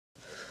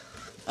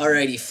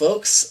Alrighty,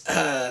 folks,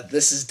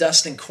 this is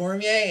Dustin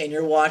Cormier, and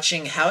you're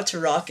watching How to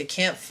Rock a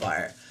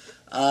Campfire.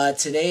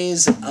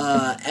 Today's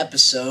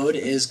episode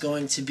is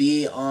going to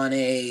be on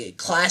a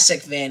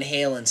classic Van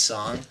Halen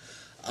song.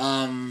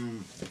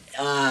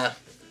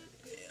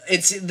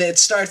 It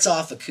starts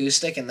off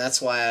acoustic, and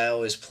that's why I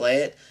always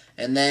play it.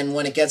 And then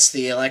when it gets to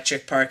the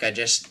electric part, I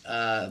guess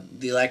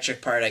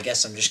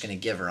I'm just going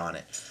to give her on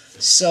it.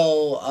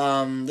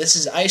 So, this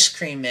is Ice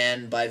Cream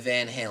Man by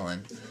Van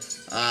Halen.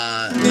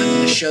 I'm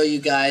going to show you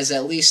guys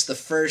at least the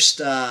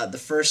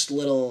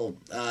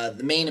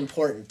main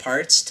important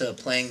parts to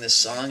playing this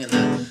song and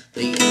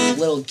the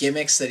little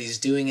gimmicks that he's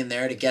doing in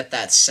there to get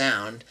that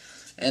sound.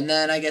 And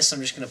then I guess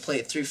I'm just going to play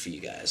it through for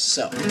you guys.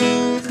 So,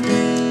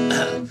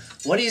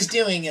 what he's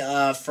doing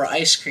for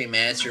Ice Cream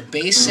Man, it's your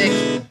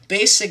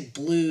basic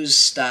blues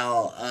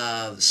style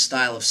of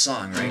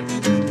song, right?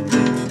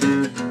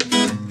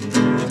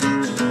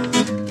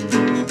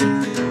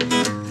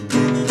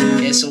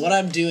 So what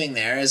I'm doing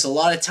there is a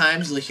lot of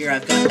times you'll hear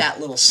I've got that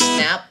little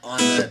snap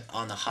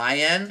on the high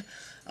end.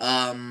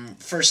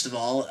 First of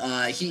all,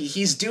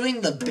 he's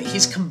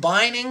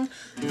combining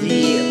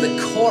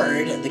the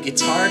chord, the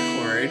guitar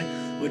chord,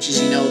 which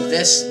is the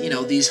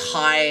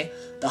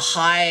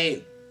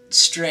high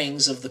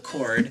strings of the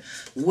chord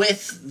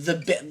with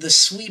the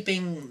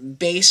sweeping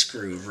bass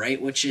groove,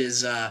 right? Which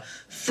is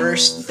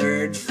first,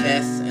 third,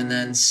 fifth, and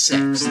then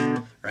sixth,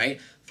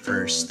 right?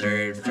 First,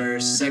 third,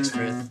 first, sixth,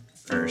 fifth,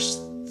 first,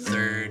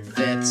 third,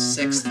 fifth,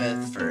 sixth,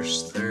 fifth,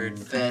 first, third,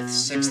 fifth,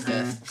 sixth,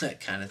 fifth, that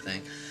kind of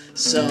thing.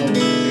 So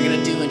you're going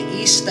to do an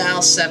E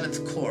style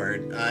 7th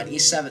chord, an E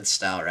 7th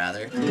style rather.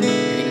 You're going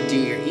to do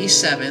your E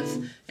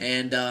 7th,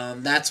 and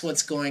that's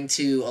what's going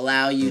to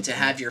allow you to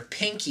have your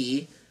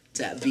pinky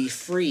to be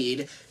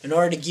freed in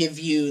order to give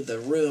you the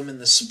room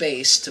and the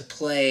space to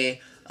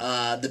play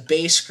the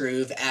bass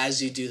groove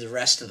as you do the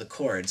rest of the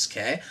chords.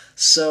 Okay,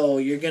 so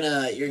you're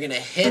gonna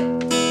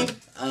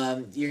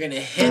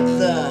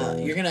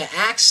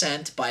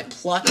accent by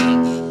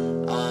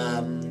plucking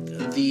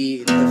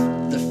the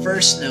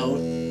first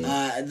note.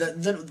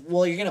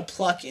 You're gonna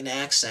pluck and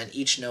accent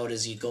each note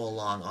as you go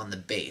along on the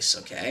bass.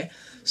 Okay,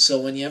 so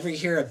whenever you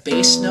hear a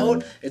bass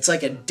note, it's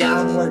like a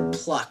downward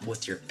pluck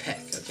with your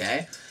pick.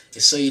 Okay.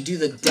 So you do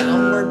the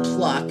downward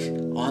pluck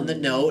on the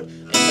note,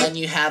 and then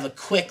you have a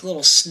quick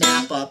little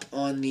snap up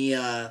on the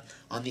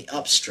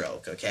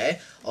upstroke. Okay.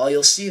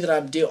 You'll see that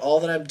all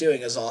that I'm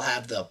doing is I'll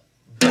have the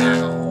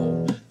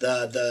bow,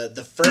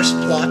 the first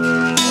pluck,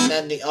 and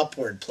then the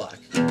upward pluck.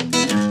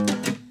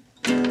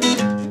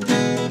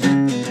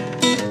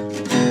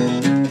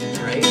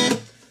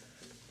 Right.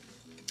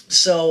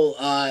 So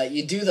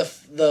you do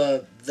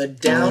the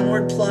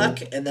downward pluck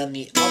and then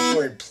the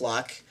upward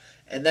pluck.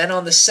 And then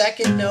on the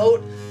second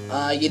note,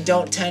 you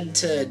don't tend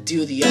to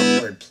do the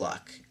upward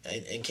pluck.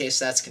 In case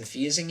that's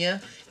confusing you,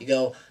 you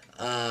go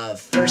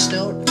first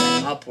note,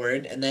 then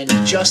upward, and then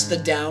just the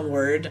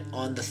downward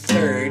on the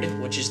third,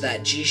 which is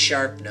that G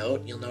sharp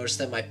note. You'll notice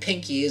that my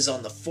pinky is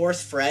on the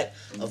 4th fret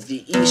of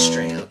the E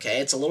string,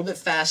 okay? It's a little bit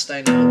fast,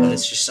 I know, but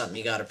it's just something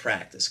you gotta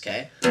practice,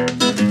 okay?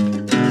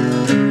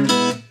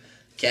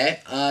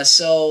 Okay,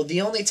 so the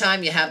only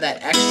time you have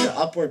that extra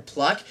upward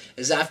pluck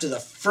is after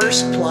the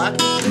first pluck,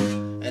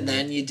 and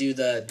then you do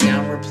the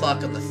downward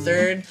pluck on the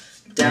 3rd,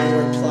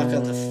 downward pluck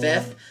on the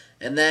 5th,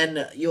 and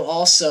then you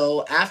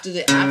also, after you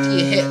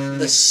hit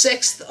the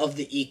 6th of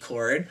the E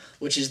chord,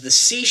 which is the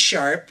C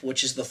sharp,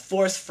 which is the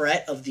 4th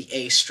fret of the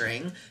A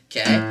string,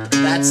 okay,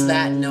 that's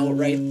that note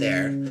right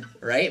there,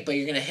 right? But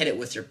you're going to hit it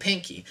with your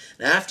pinky.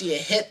 Now after you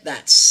hit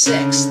that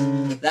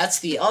 6th, that's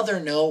the other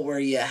note where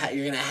you're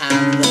going to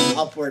have the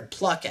upward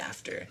pluck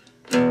after.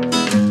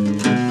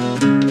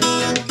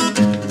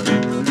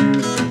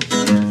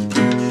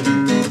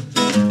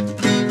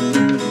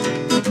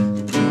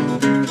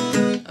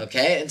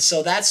 Okay, and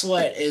so that's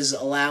what is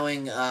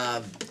allowing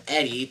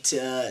Eddie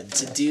to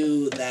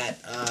do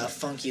that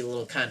funky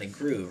little kind of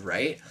groove,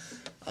 right?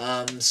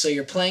 So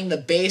you're playing the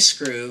bass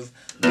groove.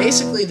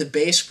 Basically, the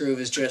bass groove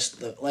is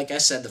just, like I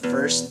said, the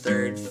 1st,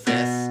 3rd,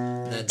 5th,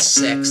 and then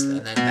 6th,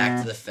 and then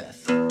back to the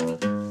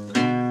 5th.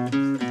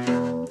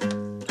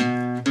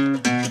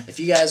 If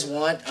you guys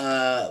want,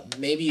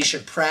 maybe you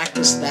should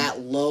practice that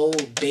low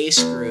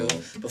bass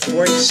groove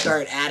before you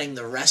start adding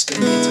the rest of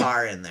the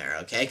guitar in there,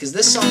 okay? Because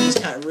this song is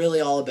kind of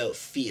really all about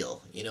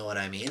feel, you know what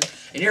I mean?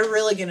 And you're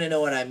really going to know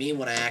what I mean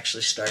when I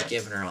actually start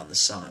giving her on the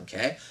song,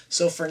 okay?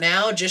 So for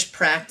now, just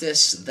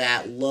practice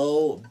that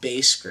low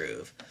bass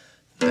groove.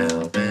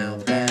 Bow, bow,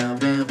 bow,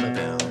 bow, bow,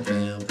 bow,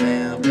 bow,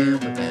 bow, bow,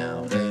 bow,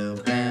 bow, bow,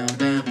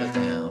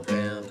 bow,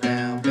 bow,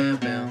 bow, bow,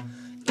 bow.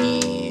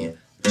 E,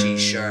 G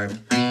sharp,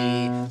 B,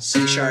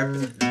 C sharp,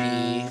 B,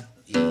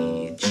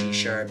 E, G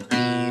sharp,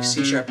 B,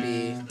 C sharp,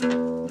 B.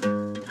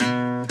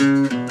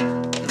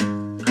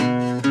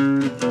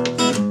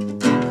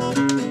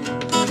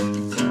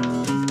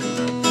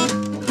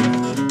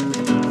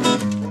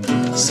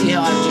 See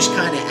how I'm just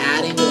kind of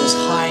adding those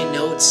high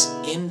notes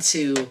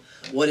into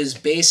what is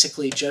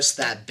basically just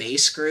that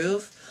bass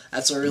groove?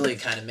 That's what really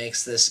kind of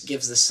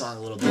gives this song a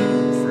little bit of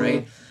oomph,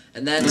 right?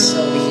 And then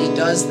so he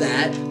does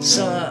that.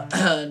 So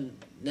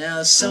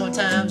now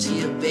sometimes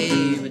you,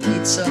 babe,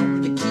 need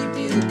something to keep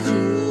you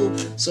cool.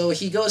 So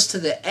he goes to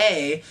the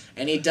A,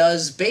 and he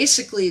does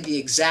basically the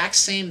exact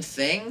same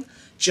thing,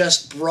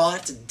 just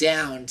brought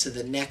down to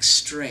the next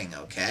string,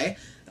 okay?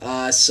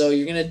 So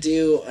you're going to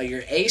do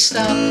your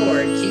A-style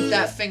chord, keep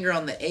that finger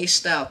on the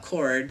A-style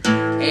chord,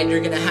 and you're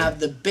going to have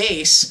the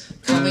bass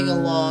coming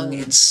along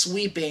and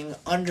sweeping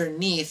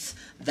underneath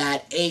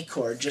that A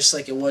chord, just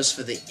like it was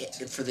for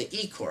the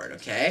E chord,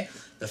 okay?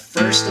 The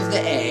first of the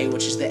A,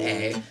 which is the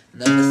A,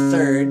 and then the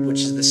third, which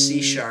is the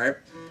C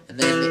sharp, and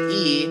then the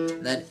E,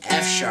 and then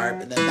F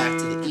sharp, and then back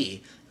to the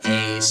E.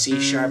 A,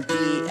 C sharp, B,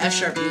 F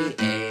sharp, E,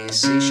 A,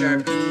 C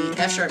sharp, B,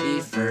 F sharp, E,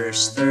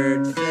 first,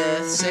 third,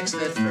 fifth, sixth,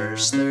 fifth,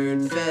 first,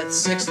 third, fifth,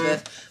 sixth,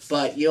 fifth,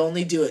 but you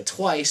only do it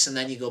twice, and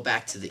then you go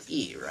back to the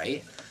E,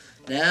 right?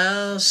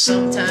 Now,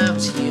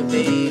 sometimes you,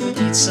 babe,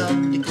 need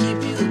something to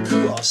keep you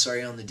cool. Oh,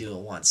 sorry, I only do it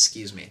once,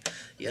 excuse me.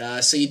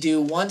 So you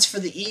do once for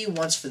the E,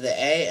 once for the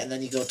A, and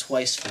then you go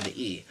twice for the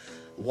E.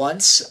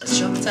 Once,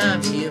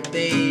 sometimes you,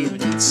 babe,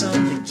 need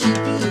something to keep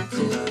you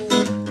cool.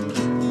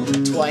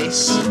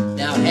 Twice,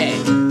 now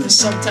A.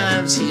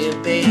 Sometimes you,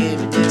 babe,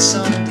 need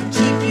something to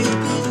keep you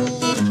cool.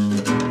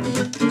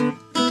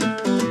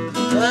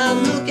 Well,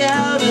 look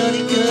out,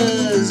 honey,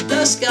 'cause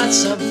Dust got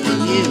something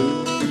for you.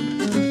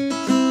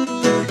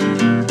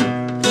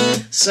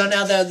 So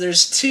now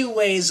there's two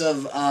ways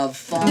of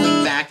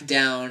falling back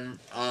down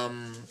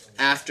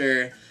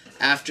after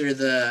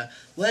the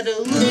let it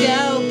look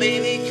out,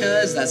 baby,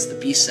 'cause that's the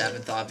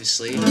B7th,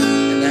 obviously,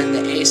 and then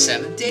the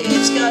A7th,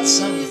 Dave's got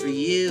something for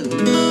you,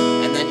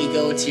 and then you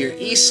go to your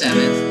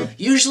E7th.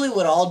 Usually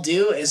what I'll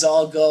do is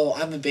I'll go,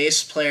 I'm a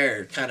bass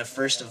player kind of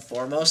first and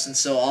foremost, and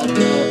so I'll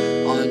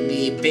go on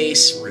the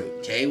bass route,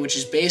 okay, which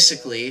is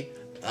basically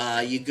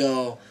you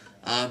go,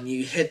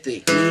 you hit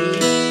the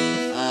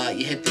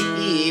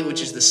E, which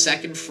is the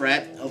second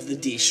fret of the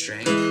D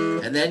string,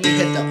 and then you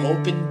hit the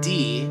open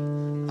D.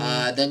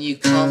 Then you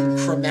come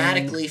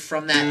chromatically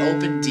from that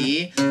open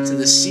D to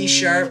the C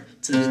sharp,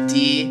 to the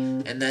D,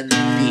 and then the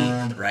B,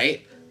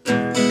 right?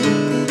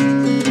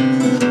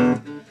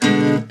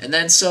 And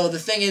then so the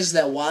thing is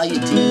that while you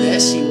do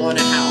this, you want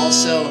to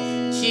also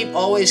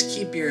always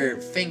keep your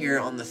finger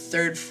on the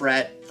third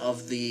fret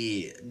of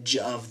the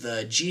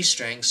G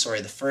string.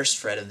 Sorry, the first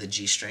fret of the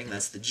G string.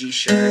 That's the G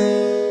sharp.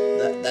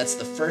 That's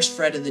the first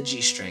fret of the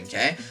G string.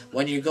 Okay.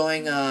 When you're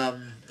going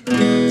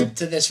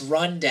to this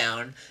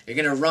rundown, you're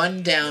gonna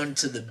run down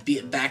to the B,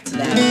 back to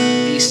that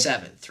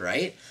B7th,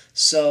 right?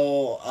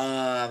 So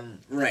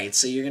right.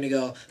 So you're gonna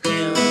go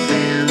down,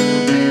 down,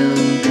 down,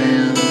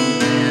 down,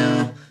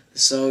 down.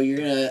 So you're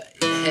gonna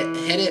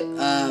hit it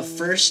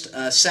first,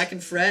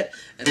 second fret,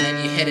 and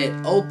then you hit it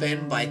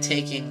open by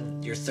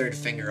taking your third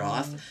finger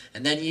off,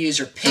 and then you use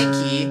your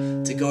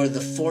pinky to go to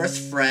the fourth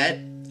fret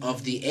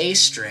of the A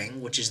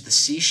string, which is the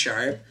C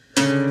sharp,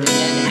 and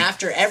then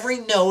after every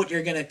note,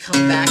 you're gonna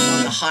come back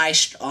on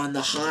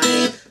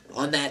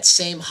on that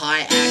same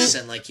high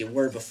accent like you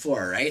were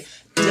before, right?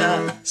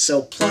 Duh.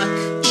 So pluck,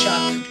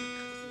 chuck,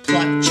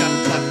 pluck,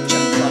 chuck, pluck,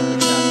 chuck,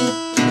 pluck,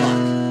 chuck,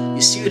 pluck.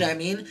 You see what I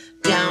mean?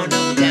 Down,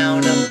 up,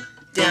 down, up,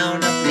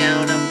 down, up,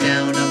 down, up,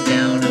 down, up,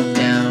 down, up,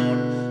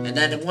 down. And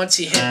then once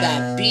you hit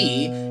that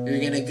B,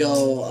 you're gonna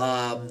go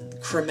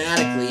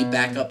chromatically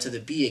back up to the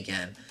B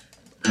again.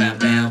 Bow,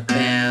 bow,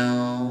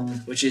 bow,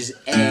 which is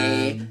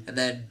A, and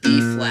then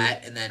B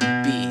flat, and then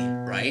B,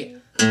 right?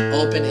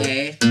 Open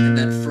A, and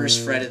then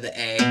first fret of the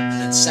A,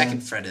 and then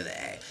second fret of the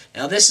A.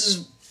 Now this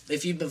is,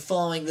 if you've been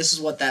following, this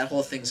is what that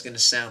whole thing's gonna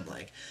sound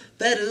like.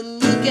 Better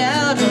look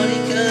out, honey,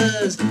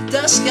 'cause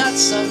Dust got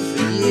something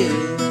for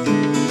you.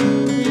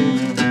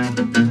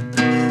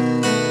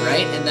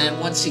 Right? And then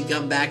once you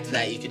come back to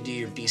that, you can do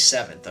your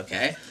B7th,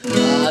 okay?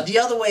 The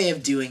other way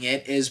of doing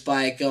it is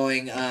by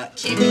going,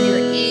 keeping your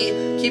E,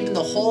 keeping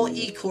the whole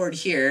E chord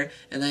here,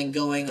 and then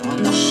going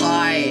on the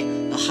high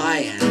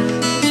end.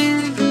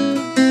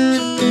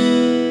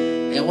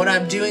 And what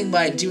I'm doing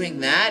by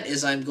doing that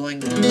is I'm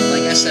going,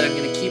 like I said, I'm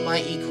going to keep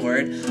my E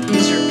chord,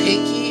 use your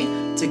pinky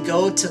to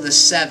go to the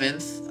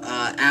 7th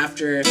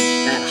after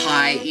that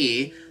high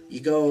E. You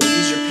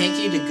use your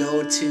pinky to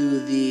go to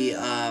the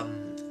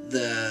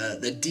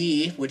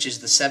D, which is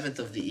the 7th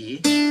of the E.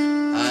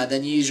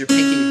 Then you use your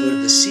pinky to go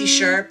to the C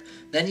sharp.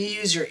 Then you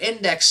use your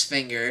index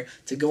finger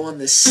to go on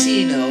the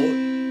C note,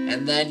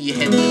 and then you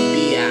hit the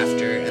B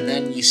after, and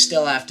then you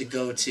still have to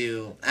go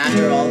to,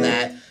 after all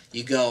that,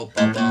 you go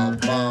bum bum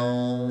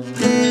bum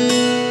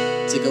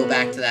to go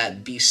back to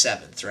that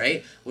B7th,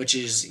 right? Which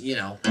is, you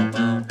know, bum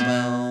bum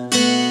bum,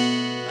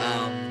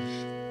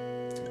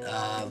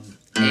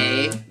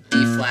 A,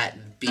 B flat,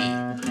 and B.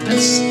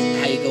 That's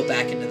how you go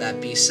back into that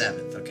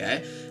B7th,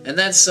 okay? And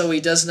then so he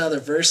does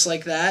another verse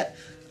like that.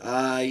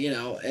 You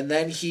know, and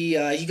then he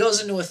goes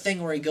into a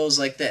thing where he goes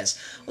like this.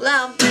 Well,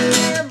 I'm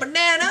bringing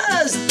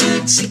bananas,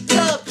 Dixie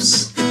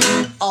cups,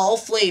 all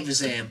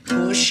flavors and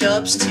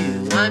push-ups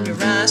too. I'm your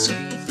ice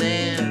cream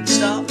man,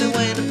 stop me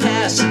when I'm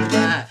passing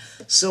by.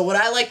 So what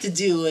I like to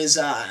do is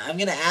I'm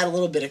going to add a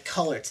little bit of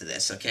color to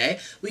this, okay?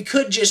 We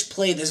could just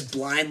play this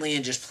blindly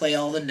and just play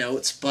all the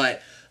notes,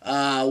 but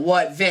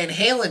what Van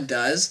Halen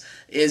does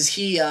is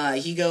he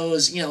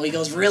goes, you know, he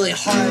goes really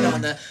hard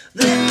on the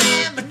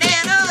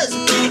bananas,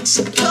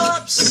 Dixie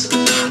cups,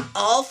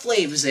 all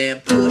flavors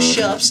and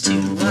push-ups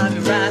too. I'm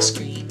your ice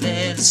cream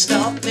man,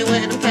 stop me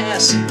when I'm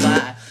passing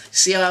by.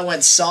 See how I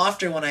went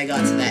softer when I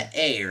got to that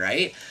A,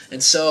 right?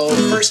 And so,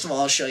 first of all,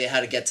 I'll show you how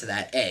to get to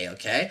that A,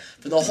 okay?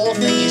 But the whole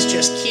thing is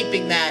just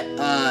keeping that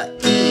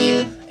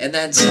E, and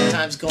then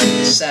sometimes going to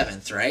the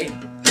 7th, right?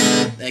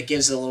 That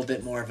gives it a little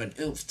bit more of an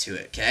oomph to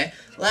it, okay?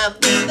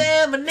 Like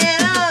them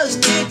bananas,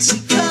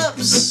 Dixie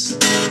cups,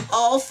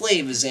 all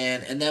flavors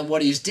in. And then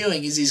what he's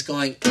doing is he's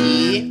going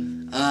E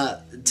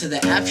to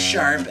the F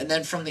sharp, and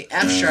then from the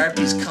F sharp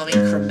he's coming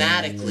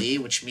chromatically,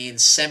 which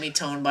means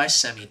semitone by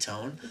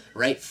semitone,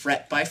 right?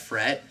 Fret by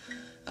fret.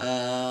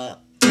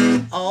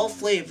 All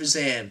flavors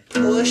in,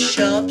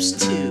 push-ups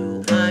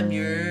too. I'm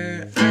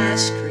your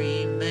ice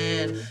cream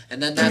man.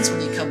 And then that's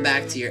when you come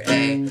back to your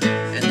A, and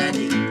then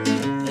you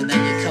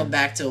come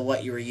back to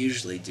what you were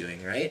usually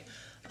doing, right?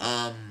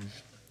 After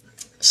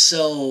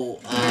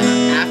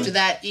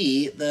that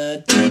E,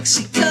 the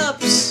Dixie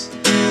cups,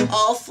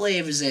 all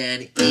flavors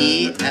in,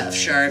 E, F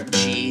sharp,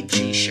 G,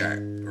 G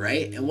sharp,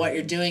 right? And what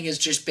you're doing is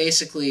just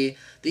basically,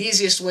 the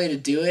easiest way to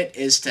do it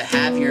is to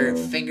have your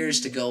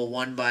fingers to go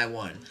one by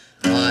one.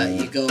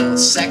 You go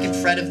 2nd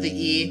fret of the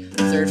E,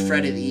 3rd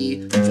fret of the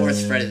E,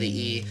 4th fret of the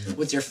E,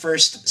 with your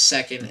 1st,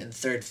 2nd, and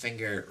 3rd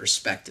finger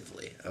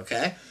respectively,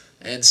 okay?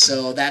 And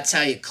so that's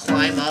how you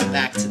climb up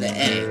back to the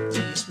A.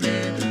 This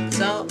man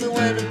taught me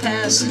when I'm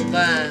passing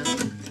by.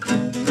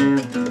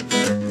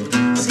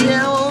 See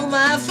how all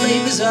my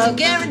flavors are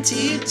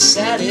guaranteed to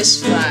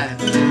satisfy.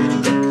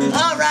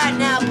 Alright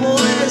now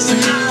boys,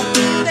 I'll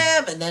do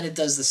them. And then it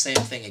does the same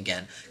thing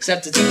again.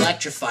 Except it's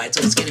electrified,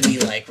 so it's going to be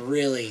like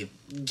really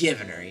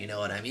giving her, you know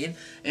what I mean?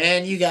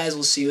 And you guys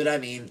will see what I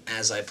mean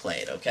as I play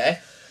it, okay?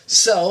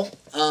 So,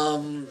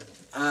 I'm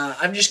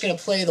just going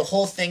to play the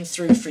whole thing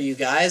through for you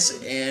guys,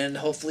 and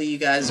hopefully you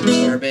guys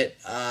absorb it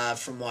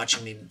from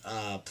watching me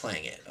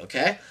playing it,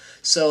 okay?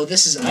 So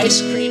this is Ice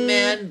Cream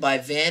Man by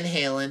Van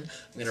Halen.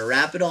 I'm going to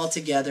wrap it all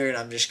together, and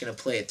I'm just going to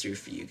play it through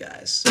for you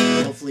guys.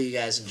 Hopefully you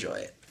guys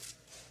enjoy it.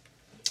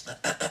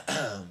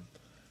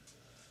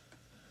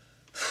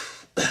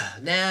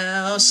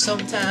 Now,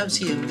 sometimes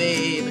here,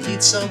 babe, I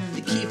need something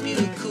to keep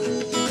you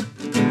cool.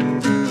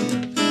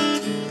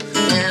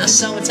 Now,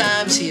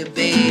 sometimes here,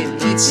 babe, I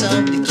need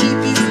something to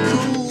keep you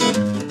cool.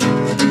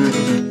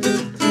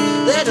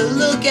 Better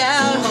look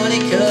out,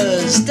 honey,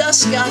 'cause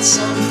Dust got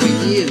something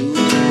for you.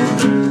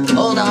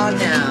 Hold on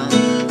now,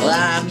 well,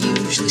 I'm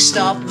usually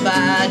stopping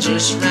by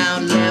just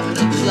around 11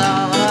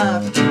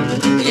 o'clock.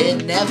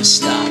 It never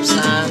stops,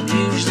 I'm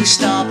usually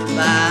stopping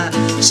by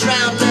just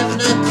around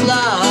 11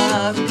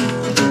 o'clock.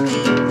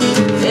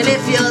 And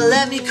if you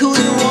let me cool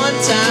you one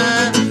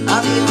time,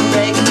 I'll be a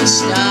regular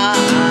stop.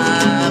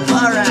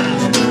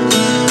 Alright.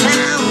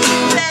 Now,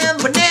 them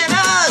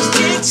bananas,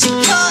 Dixie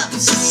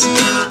cups,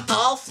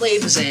 all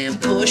flavors and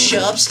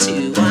push-ups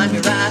too. I'm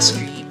your ice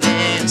cream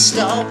man,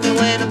 stop me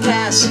when I'm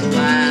passing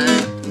by.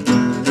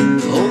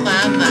 Oh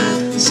my,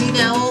 my, see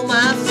now all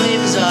my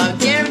flavors are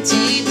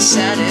guaranteed to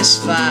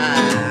satisfy.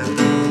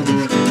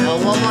 Now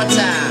one more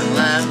time,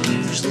 I'm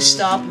usually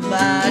stopping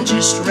by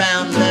just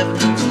around 11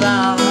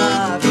 o'clock.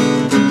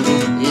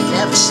 It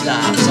never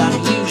stops,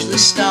 I'm usually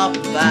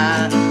stopping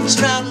by just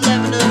around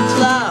 11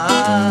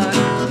 o'clock.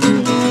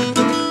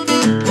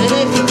 And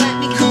if you let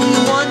me cool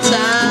you one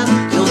time,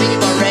 you'll be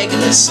my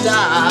regular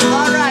stop.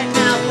 Alright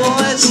now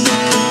boys,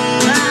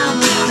 I'm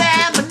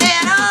them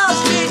bananas,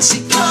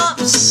 Dixie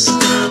cups,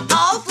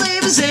 all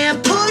flavors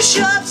and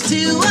push-ups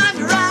too. I'm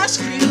your ice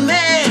cream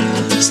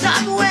man,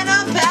 stop me when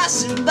I'm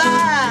passing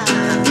by.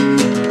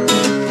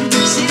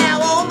 See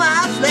now all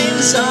my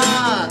flavors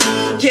are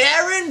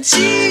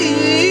guaranteed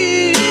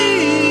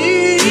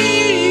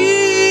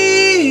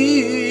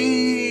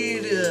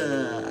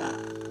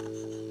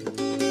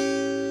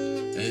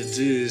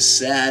to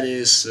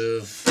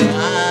satisfy.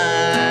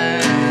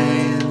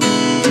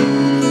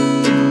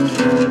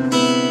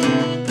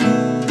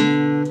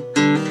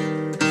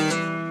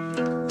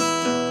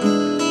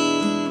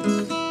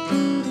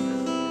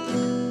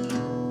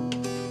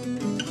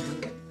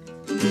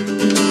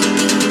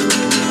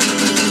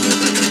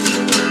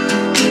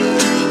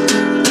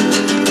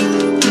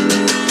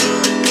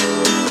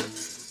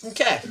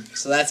 Okay,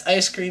 so that's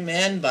Ice Cream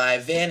Man by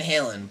Van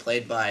Halen,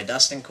 played by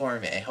Dustin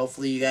Cormier.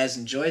 Hopefully you guys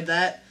enjoyed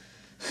that.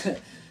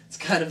 It's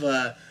kind of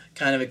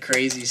a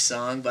crazy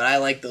song, but I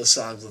like those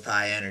songs with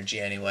high energy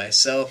anyway.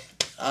 So,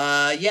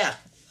 yeah,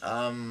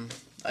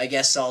 I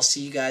guess I'll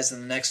see you guys in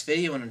the next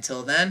video, and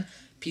until then,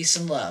 peace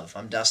and love.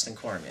 I'm Dustin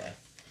Cormier.